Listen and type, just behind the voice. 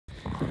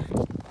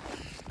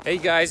Hey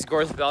guys,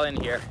 Garth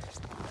Bellin here.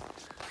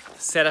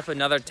 Set up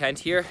another tent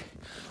here.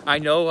 I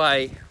know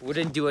I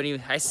wouldn't do any,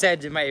 I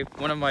said in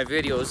one of my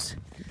videos,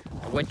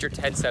 a winter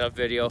tent setup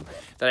video,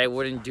 that I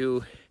wouldn't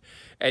do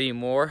any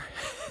more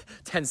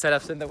tent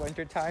setups in the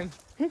winter time.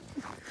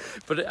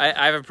 But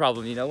I have a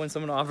problem, you know, when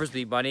someone offers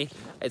me money,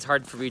 it's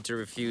hard for me to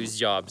refuse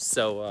jobs.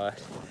 So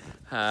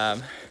I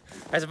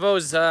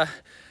suppose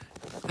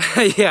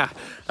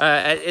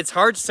it's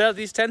hard to set up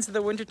these tents in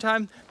the winter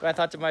time, but I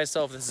thought to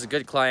myself, this is a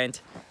good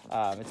client.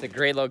 It's a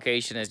great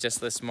location. It's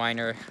just this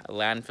minor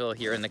landfill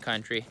here in the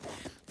country,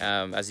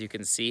 as you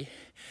can see.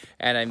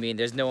 And I mean,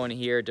 there's no one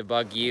here to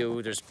bug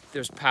you. There's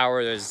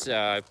power, there's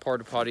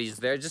porta potties.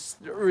 They're just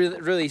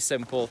really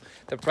simple.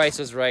 The price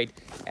was right,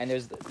 and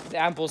there's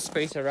ample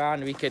space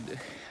around. We could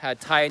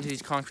tie into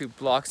these concrete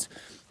blocks,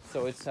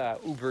 so it's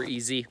uber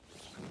easy.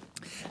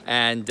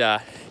 And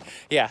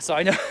yeah, so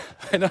I know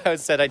I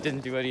said I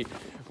didn't do any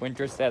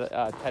winter tent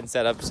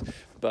setups,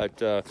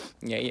 but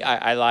yeah,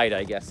 I lied,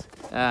 I guess.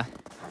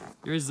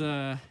 There's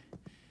a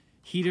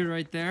heater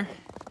right there.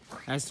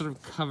 I sort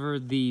of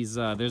covered these,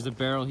 there's a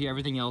barrel here.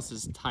 Everything else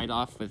is tied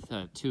off with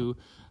two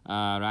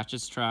ratchet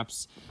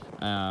straps.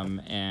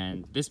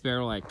 And this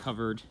barrel I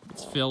covered,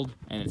 it's filled,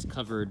 and it's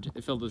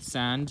filled with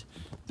sand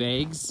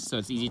bags, so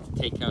it's easy to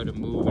take out and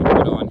move and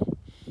put on.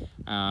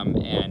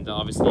 And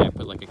obviously I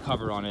put like a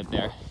cover on it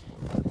there.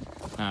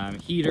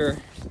 Heater,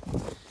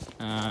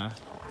 a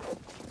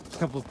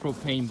couple of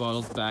propane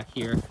bottles back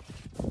here.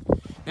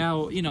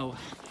 Now, you know,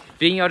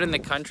 being out in the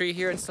country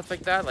here and stuff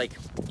like that, like,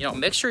 you know,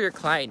 make sure your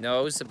client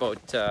knows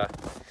about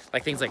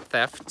like things like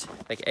theft.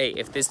 Like, hey,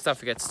 if this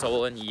stuff gets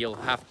stolen, you'll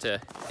have to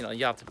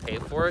pay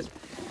for it.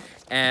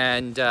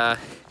 And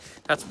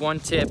that's one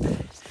tip.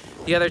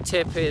 The other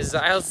tip is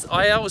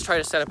I always try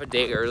to set up a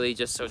day early,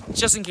 just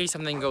in case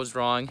something goes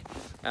wrong,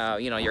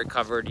 you know, you're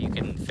covered. You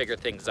can figure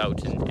things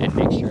out and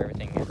make sure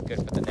everything is good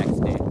for the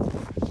next day.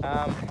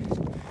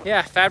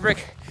 Yeah,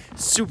 fabric,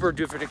 super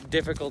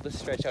difficult to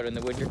stretch out in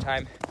the winter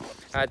time.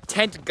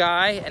 Tent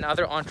Guy and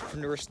other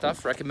entrepreneur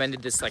stuff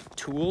recommended this like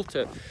tool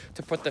to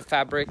put the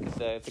fabric,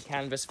 the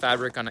canvas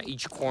fabric on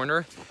each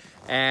corner,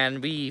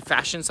 and we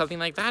fashioned something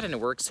like that, and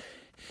it works.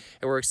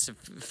 It works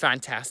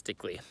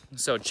fantastically.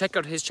 So check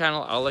out his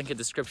channel. I'll link a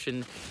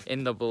description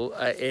in the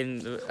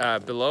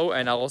below,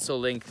 and I'll also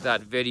link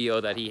that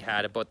video that he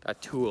had about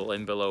that tool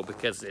in below,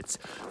 because it's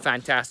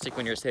fantastic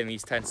when you're setting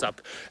these tents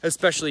up,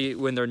 especially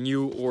when they're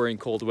new or in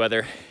cold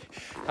weather.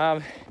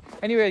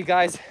 Anyway,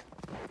 guys,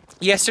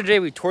 yesterday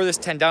we tore this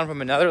tent down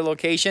from another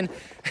location.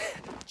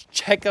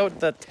 Check out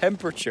the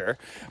temperature.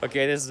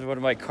 Okay, this is what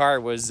my car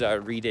was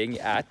reading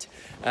at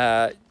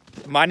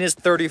minus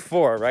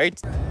 34,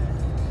 right?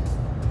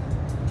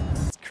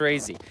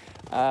 Crazy.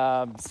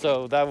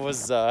 So that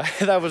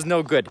was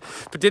no good.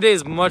 But today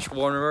is much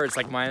warmer. It's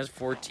like minus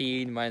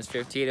 14, minus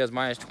 15. It was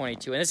minus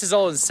 22, and this is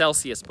all in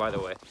Celsius, by the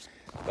way.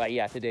 But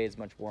yeah, today is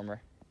much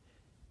warmer.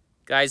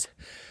 Guys,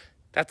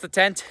 that's the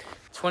tent.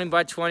 20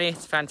 by 20.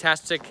 It's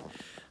fantastic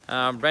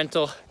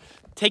rental.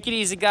 Take it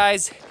easy,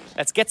 guys.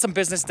 Let's get some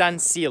business done.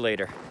 See you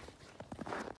later.